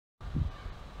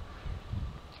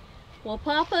Well,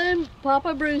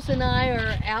 Papa Bruce and I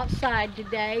are outside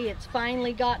today. It's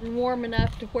finally gotten warm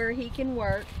enough to where he can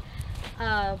work.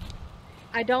 I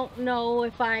don't know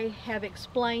if I have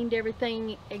explained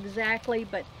everything exactly,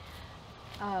 but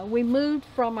we moved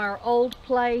from our old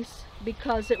place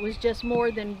because it was just more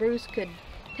than Bruce could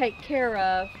take care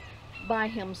of by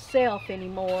himself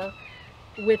anymore,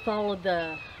 with all of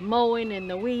the mowing and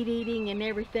the weed eating and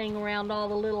everything around all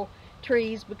the little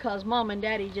trees, because Mom and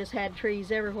Daddy just had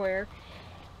trees everywhere.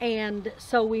 And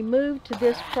so we moved to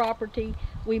this property.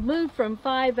 We moved from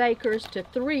 5 acres to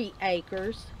 3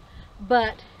 acres,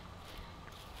 but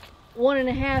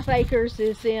 1.5 acres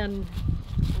is in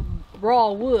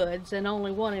raw woods, and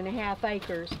only 1.5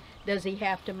 acres does he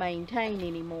have to maintain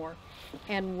anymore.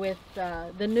 And with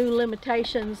the new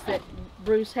limitations that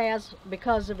Bruce has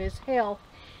because of his health,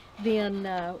 then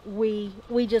we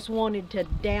just wanted to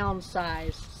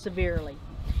downsize severely.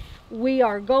 We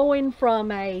are going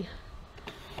from a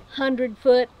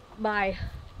 100-foot by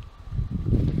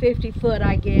 50-foot,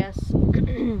 I guess,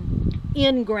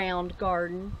 in-ground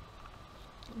garden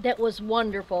that was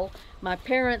wonderful. My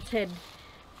parents had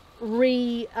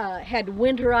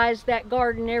winterized that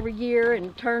garden every year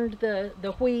and turned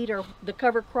the wheat or the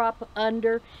cover crop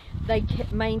under. They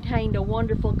maintained a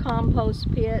wonderful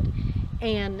compost pit,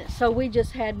 and so we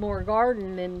just had more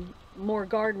garden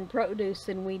produce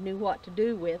than we knew what to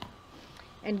do with,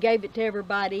 and gave it to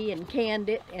everybody and canned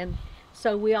it, and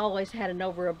so we always had an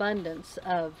overabundance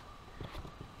of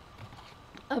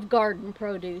garden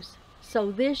produce.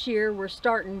 So this year we're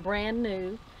starting brand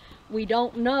new. We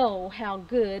don't know how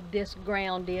good this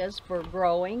ground is for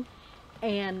growing,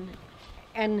 and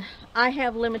I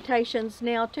have limitations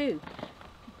now too.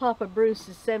 Papa Bruce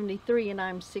is 73 and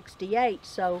I'm 68,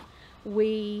 so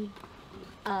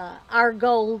our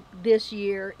goal this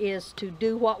year is to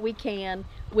do what we can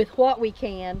with what we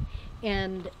can,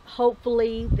 and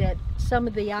hopefully that some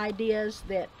of the ideas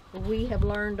that we have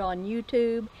learned on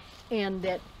YouTube, and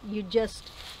that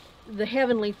the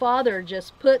Heavenly Father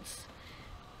just puts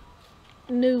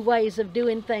new ways of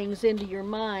doing things into your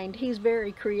mind. He's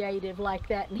very creative like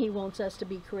that, and he wants us to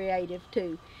be creative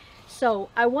too. So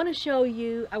I want to show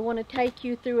you, I want to take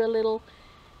you through a little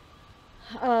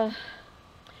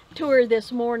tour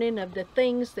this morning of the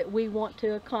things that we want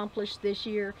to accomplish this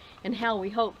year and how we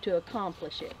hope to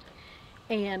accomplish it.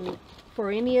 And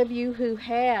for any of you who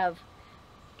have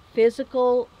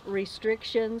physical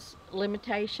restrictions,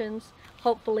 limitations,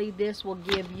 hopefully this will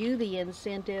give you the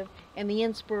incentive and the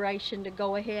inspiration to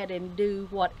go ahead and do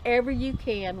whatever you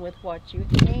can with what you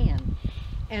can.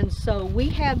 And so we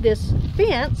have this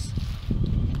fence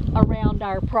around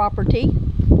our property.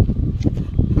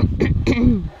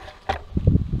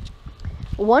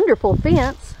 Wonderful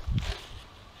fence.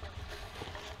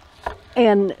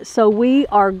 And so we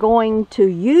are going to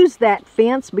use that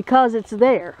fence because it's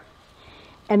there.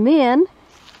 And then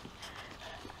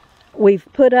we've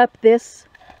put up this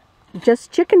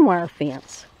just chicken wire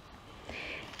fence.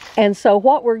 And so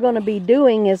what we're going to be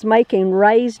doing is making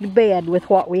raised bed with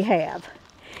what we have.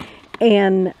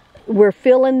 And we're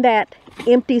filling that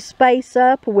empty space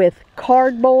up with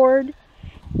cardboard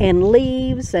and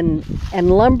leaves and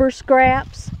lumber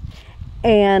scraps.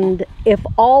 And if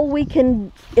all we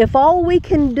can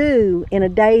do in a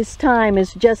day's time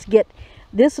is just get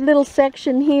this little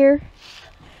section here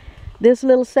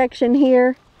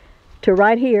to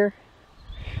right here,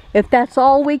 if that's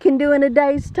all we can do in a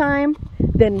day's time,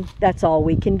 then that's all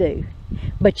we can do.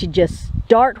 But you just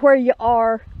start where you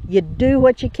are, you do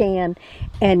what you can,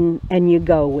 and you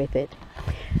go with it.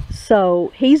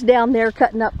 So he's down there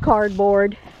cutting up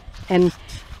cardboard and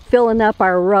filling up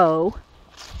our row.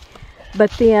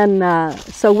 But then,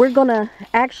 so we're gonna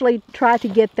actually try to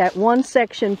get that one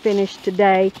section finished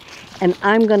today, and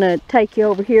I'm gonna take you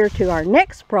over here to our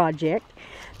next project,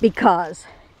 because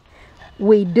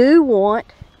we do want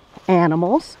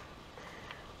animals.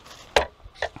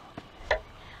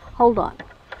 Hold on.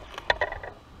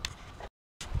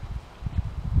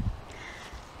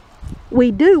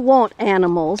 We do want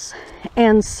animals,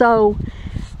 and so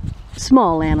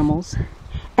small animals.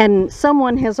 And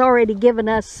someone has already given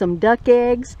us some duck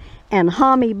eggs, and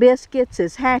Homie Biscuits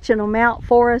is hatching them out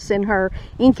for us in her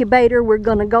incubator. We're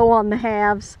going to go on the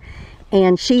halves,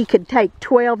 and she could take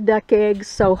 12 duck eggs,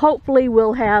 so hopefully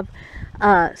we'll have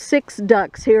 6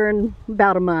 ducks here in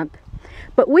about a month.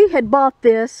 But we had bought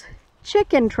this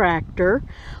chicken tractor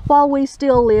while we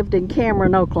still lived in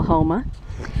Cameron, Oklahoma,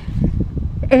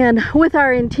 and with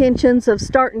our intentions of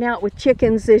starting out with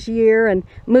chickens this year and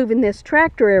moving this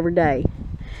tractor every day.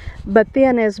 But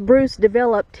then as Bruce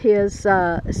developed his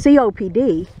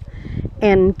COPD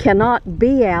and cannot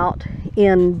be out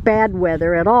in bad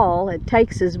weather at all. It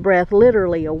takes his breath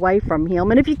literally away from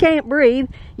him. And if you can't breathe,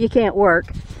 you can't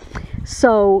work.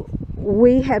 So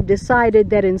we have decided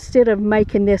that instead of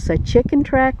making this a chicken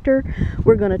tractor,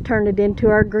 we're going to turn it into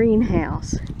our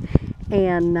greenhouse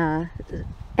and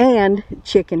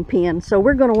chicken pen. So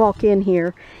we're going to walk in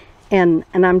here and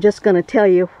I'm just going to tell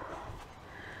you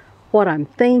what I'm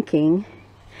thinking.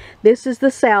 This is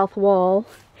the south wall,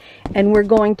 and we're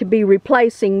going to be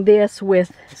replacing this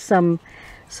with some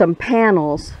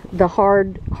panels, the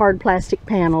hard plastic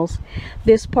panels.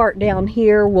 This part down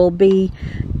here will be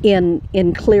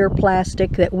in clear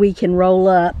plastic that we can roll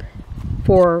up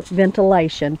for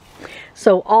ventilation.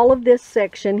 So all of this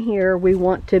section here we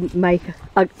want to make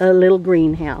a little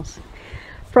greenhouse.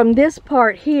 From this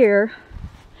part here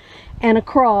and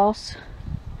across,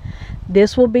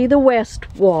 this will be the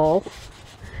west wall.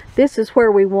 This is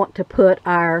where we want to put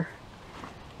our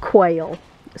quail.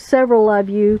 Several of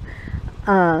you,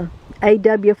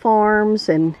 AW Farms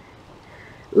and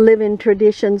Living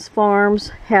Traditions Farms,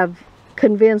 have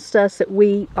convinced us that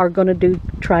we are going to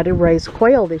try to raise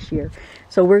quail this year.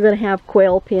 So we're going to have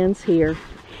quail pens here,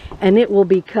 and it will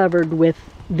be covered with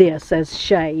this as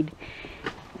shade.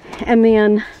 And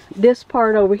then this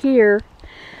part over here,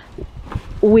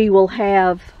 we will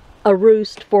have a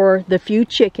roost for the few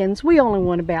chickens. We only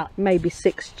want about maybe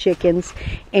 6 chickens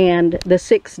and the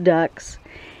 6 ducks.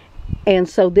 And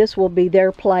so this will be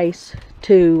their place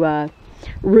to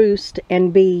roost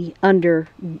and be under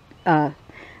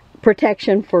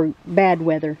protection for bad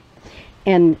weather.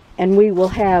 And we will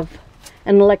have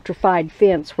an electrified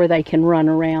fence where they can run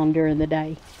around during the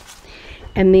day.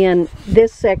 And then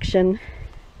this section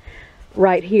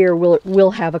right here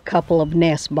we'll have a couple of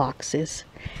nest boxes.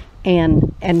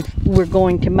 And we're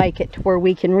going to make it to where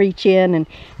we can reach in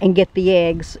and get the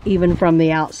eggs even from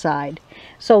the outside.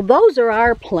 So those are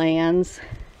our plans,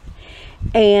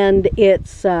 and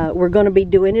it's we're going to be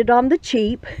doing it on the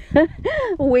cheap.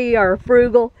 We are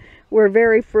frugal. We're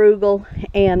very frugal,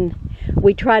 and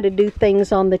we try to do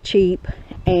things on the cheap.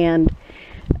 And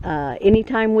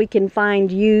anytime we can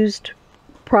find used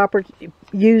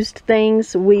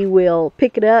things, we will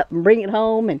pick it up and bring it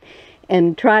home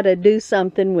and try to do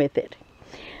something with it.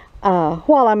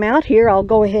 While I'm out here, I'll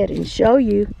go ahead and show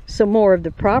you some more of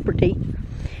the property.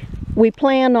 We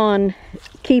plan on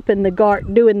keeping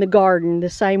doing the garden the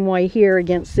same way here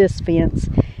against this fence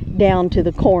down to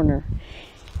the corner.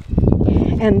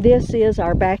 And this is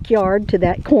our backyard to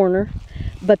that corner.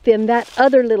 But then that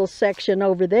other little section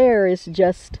over there is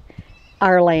just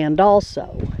our land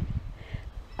also,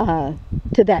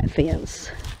 to that fence.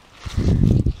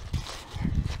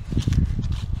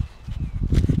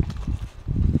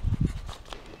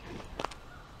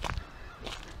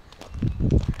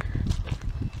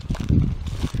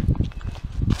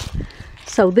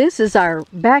 So this is our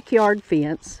backyard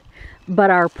fence, but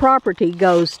our property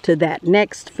goes to that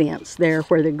next fence there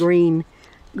where the green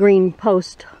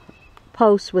posts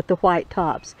with the white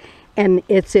tops. And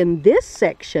it's in this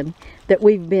section that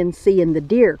we've been seeing the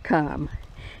deer come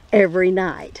every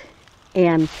night.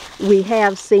 And we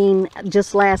have seen,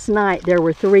 just last night, there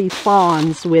were 3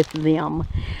 fawns with them.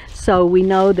 So we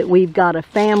know that we've got a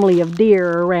family of deer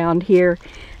around here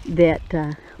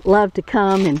that love to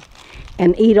come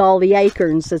and eat all the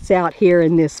acorns that's out here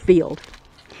in this field.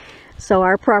 So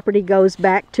our property goes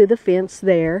back to the fence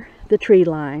there, the tree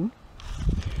line.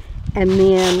 And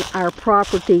then our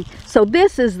property, so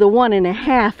this is the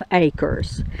 1.5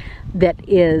 acres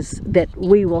that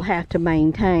we will have to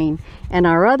maintain. And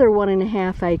our other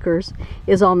 1.5 acres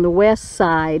is on the west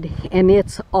side, and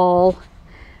it's all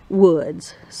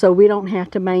woods. So we don't have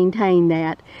to maintain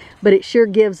that. But it sure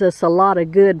gives us a lot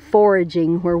of good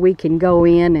foraging where we can go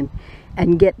in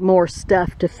and get more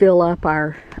stuff to fill up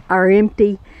our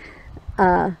empty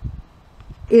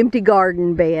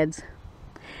garden beds.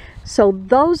 So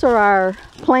those are our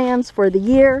plans for the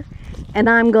year, and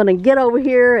I'm going to get over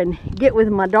here and get with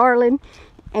my darling,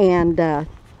 and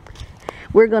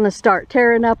we're going to start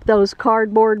tearing up those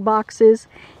cardboard boxes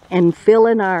and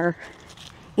filling our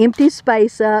empty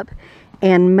space up,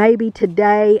 and maybe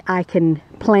today I can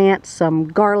plant some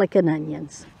garlic and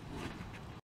onions.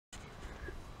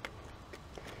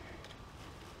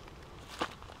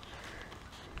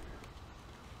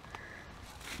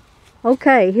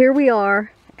 Okay, here we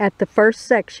are at the first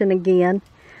section again.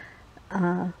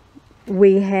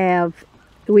 We have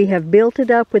built it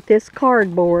up with this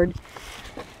cardboard,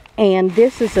 and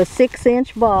this is a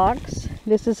 6-inch box.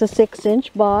 This is a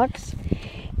 6-inch box,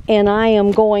 and I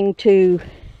am going to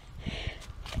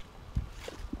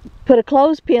put a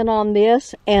clothespin on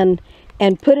this and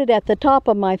and put it at the top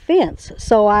of my fence.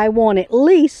 So I want at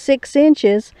least 6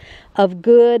 inches of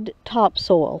good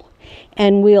topsoil.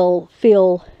 And we'll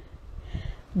fill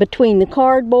between the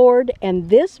cardboard and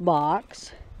this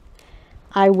box,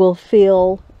 I will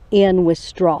fill in with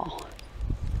straw.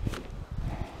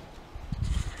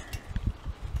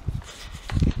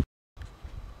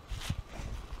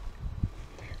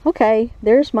 Okay,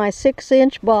 there's my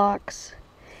 6-inch box,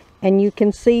 and you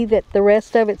can see that the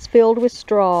rest of it's filled with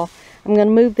straw. I'm going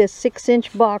to move this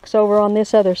 6-inch box over on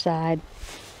this other side.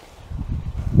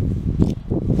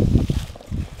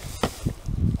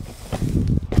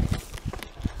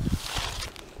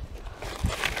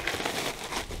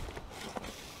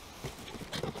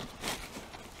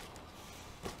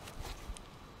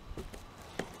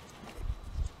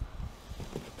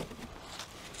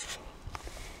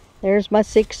 There's my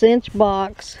 6-inch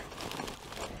box.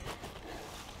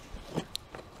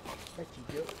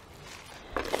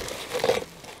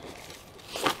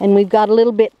 And we've got a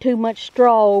little bit too much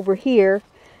straw over here,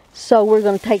 so we're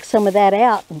going to take some of that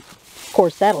out. And of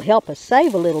course, that'll help us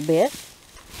save a little bit.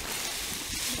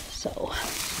 So,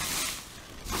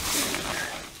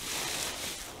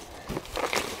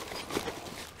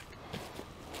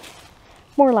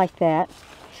 more like that.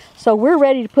 So we're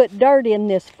ready to put dirt in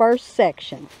this first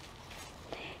section.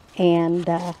 And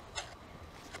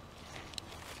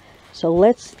so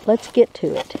let's get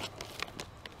to it.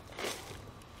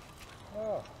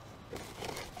 Oh,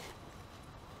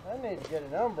 I need to get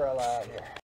an umbrella out here.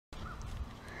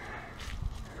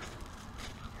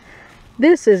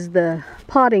 This is the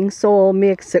potting soil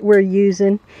mix that we're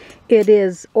using. It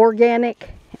is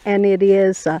organic, and it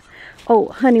is, oh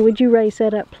honey, would you raise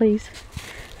that up please?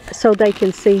 So they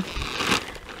can see.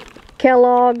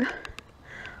 Kellogg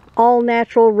all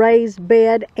natural raised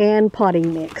bed and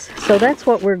potting mix. So that's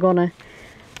what we're going to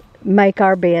make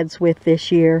our beds with this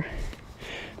year.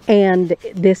 And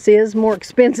this is more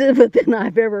expensive than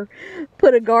I've ever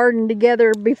put a garden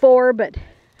together before, but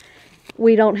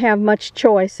we don't have much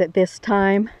choice at this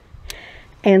time.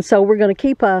 And so we're going to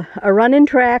keep a running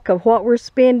track of what we're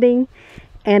spending,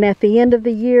 and at the end of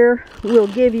the year we'll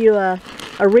give you a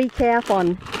recap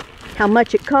on how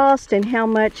much it cost and how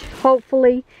much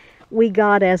hopefully we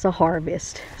got as a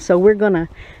harvest. So we're going to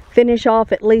finish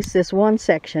off at least this one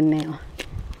section now.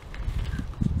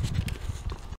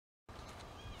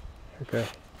 Okay.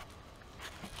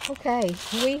 Okay,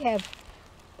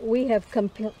 we have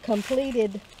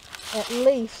completed at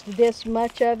least this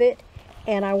much of it,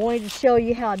 and I wanted to show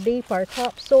you how deep our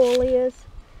topsoil is.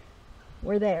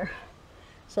 We're there.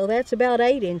 So that's about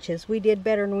 8 inches. We did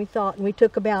better than we thought, and it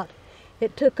took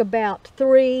about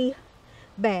 3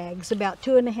 bags, about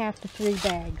 2.5 to 3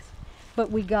 bags. But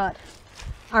we got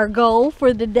our goal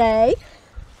for the day.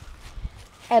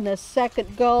 And a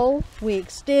second goal, we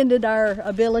extended our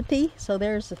ability. So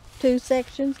there's 2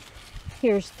 sections.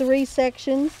 Here's 3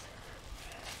 sections.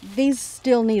 These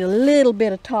still need a little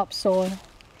bit of topsoil.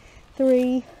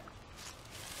 3,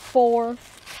 4,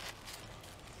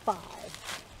 5.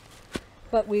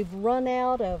 But we've run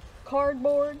out of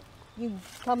cardboard. You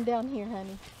come down here,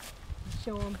 honey.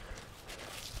 Show them.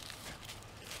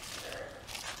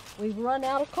 We've run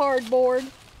out of cardboard,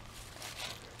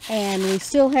 and we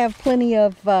still have plenty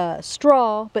of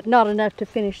straw, but not enough to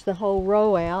finish the whole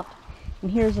row out. And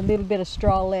here's a little bit of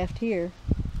straw left here.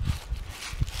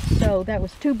 So that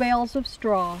was 2 bales of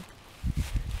straw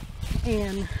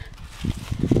and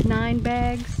 9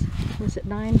 bags. Was it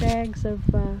 9 bags of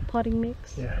potting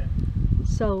mix? Yeah.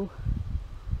 So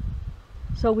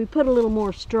we put a little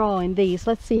more straw in these.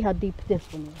 Let's see how deep this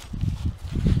one is.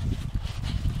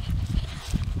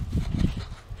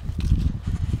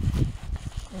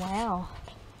 Wow.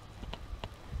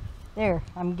 There,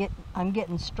 I'm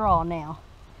getting straw now.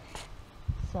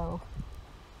 So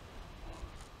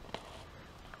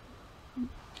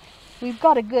we've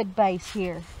got a good base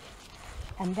here.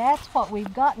 And that's what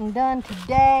we've gotten done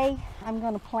today. I'm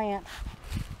going to plant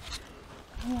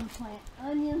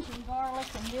onions and garlic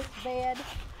in this bed,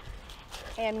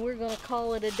 and we're going to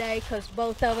call it a day because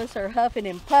both of us are huffing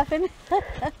and puffing.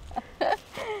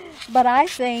 But I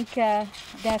think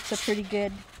that's a pretty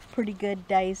good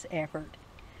day's effort.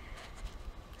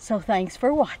 So thanks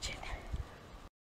for watching.